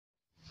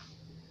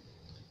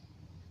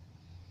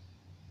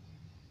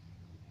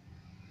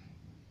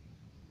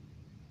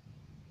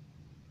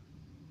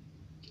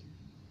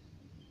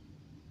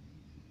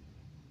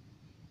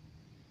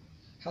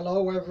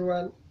Hello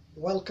everyone,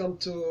 welcome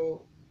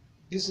to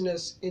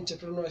Business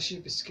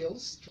Entrepreneurship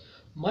Skills.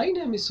 My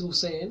name is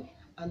Hussein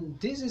and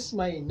this is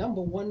my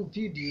number one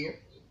video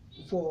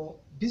for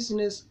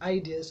business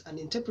ideas and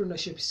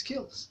entrepreneurship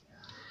skills.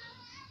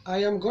 I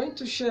am going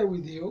to share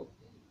with you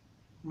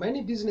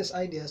many business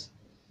ideas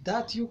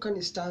that you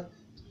can start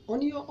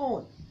on your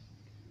own.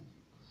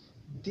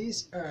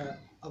 These are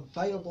a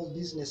viable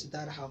business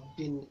that have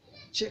been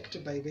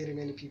checked by very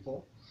many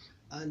people,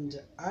 and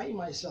I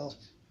myself,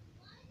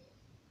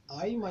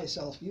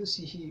 you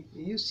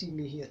see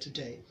me here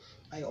today.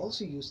 I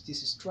also use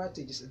these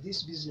strategies,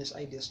 these business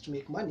ideas to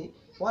make money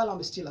while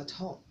I'm still at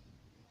home.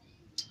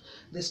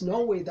 There's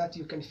no way that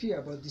you can fear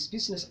about these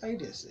business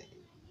ideas.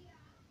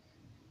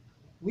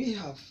 We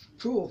have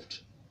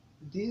proved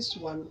this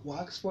one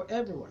works for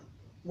everyone,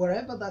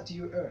 wherever that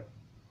you are.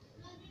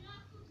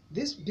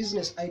 These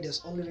business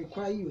ideas only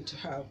require you to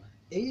have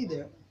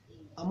either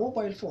a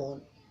mobile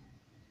phone,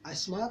 a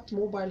smart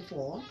mobile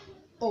phone,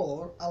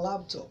 or a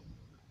laptop.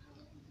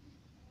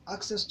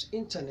 Access to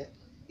internet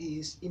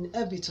is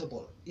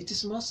inevitable. It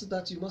is must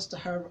that you must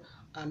have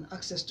an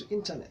access to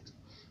internet,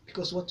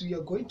 because what we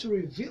are going to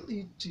reveal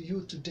to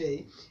you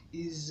today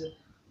is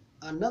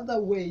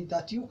another way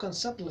that you can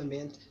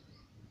supplement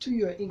to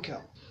your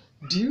income.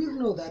 Do you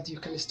know that you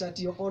can start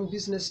your own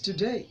business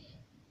today?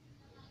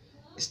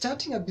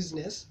 Starting a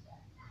business,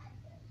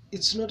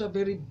 it's not a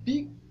very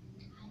big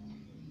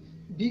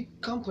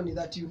company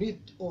that you need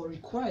or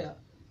require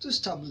to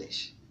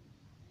establish.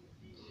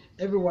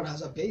 Everyone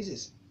has a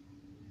basis.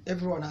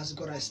 Everyone has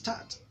got a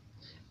start.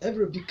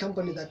 Every big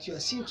company that you are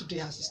seeing today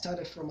has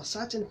started from a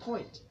certain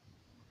point.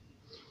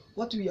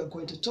 What we are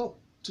going to talk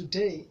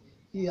today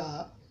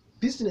are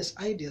business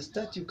ideas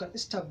that you can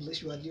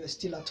establish while you are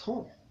still at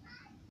home.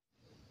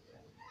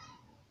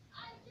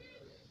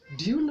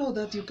 Do you know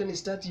that you can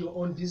start your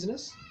own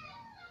business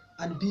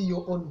and be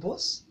your own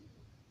boss?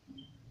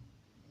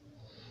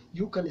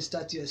 You can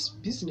start your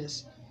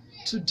business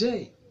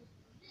today.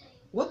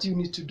 What you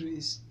need to do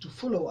is to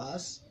follow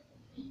us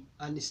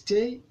and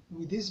stay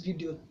with this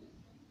video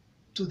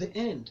to the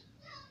end,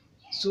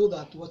 so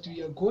that what we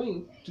are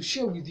going to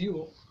share with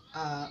you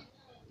are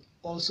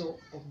also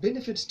of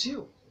benefits to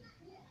you.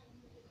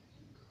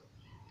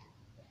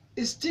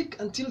 Stick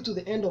until to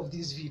the end of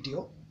this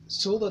video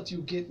so that you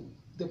get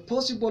the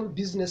possible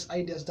business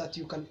ideas that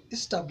you can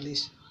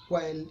establish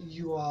while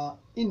you are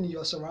in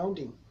your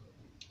surrounding,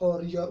 or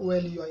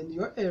while you are in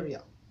your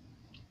area.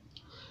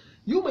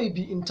 You may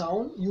be in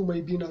town, you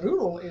may be in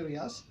rural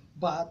areas,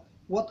 but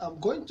what I'm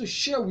going to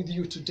share with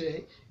you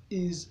today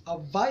is a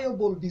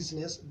viable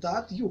business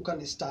that you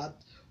can start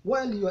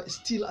while you are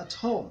still at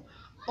home,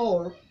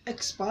 or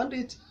expand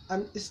it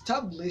and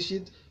establish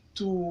it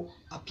to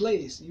a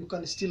place. You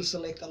can still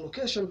select a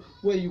location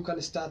where you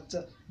can start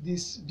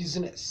this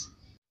business.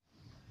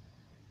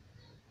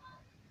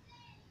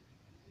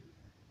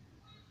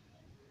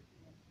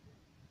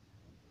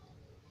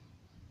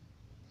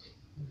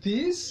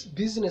 These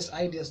business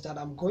ideas that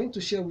I'm going to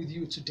share with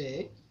you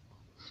today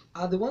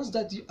are the ones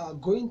that are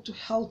going to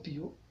help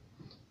you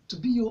to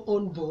be your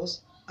own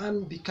boss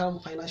and become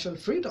financial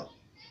freedom.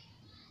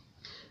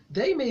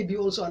 They may be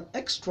also an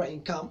extra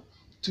income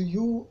to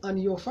you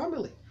and your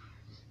family.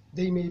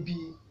 They may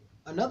be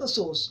another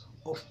source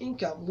of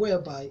income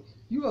whereby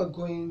you are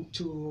going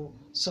to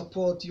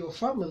support your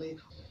family.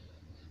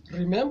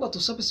 Remember to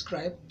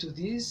subscribe to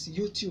this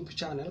YouTube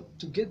channel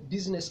to get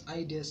business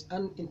ideas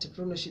and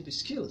entrepreneurship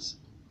skills.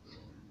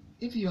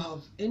 If you have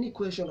any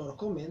question or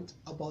comment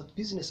about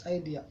business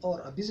idea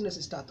or a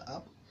business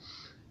startup,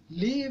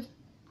 leave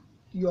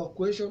your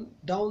question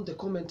down the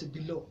comment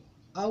below.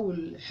 I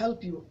will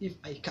help you if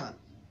I can.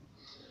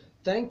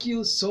 Thank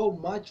you so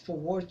much for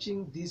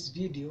watching this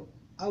video.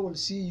 I will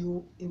see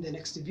you in the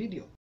next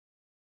video.